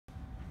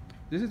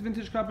This is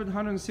vintage carpet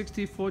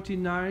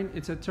 16049.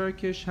 It's a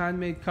Turkish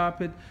handmade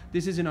carpet.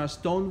 This is in our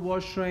stone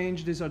wash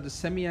range. These are the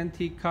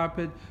semi-antique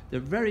carpet.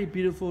 They're very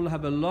beautiful,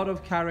 have a lot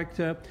of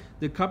character.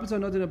 The carpets are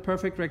not in a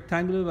perfect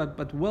rectangle,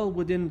 but well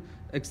within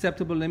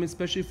acceptable limits,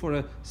 especially for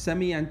a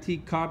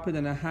semi-antique carpet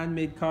and a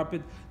handmade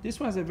carpet. This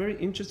one has a very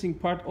interesting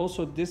part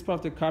also, this part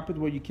of the carpet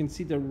where you can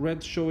see the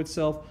red show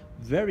itself.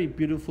 Very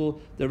beautiful.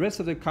 The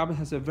rest of the carpet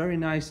has a very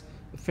nice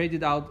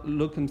faded out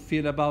look and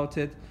feel about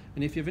it.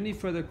 And if you have any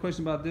further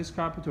questions about this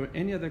carpet or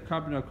any other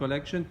carpet in our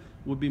collection,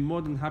 we'll be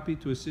more than happy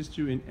to assist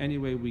you in any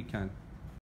way we can.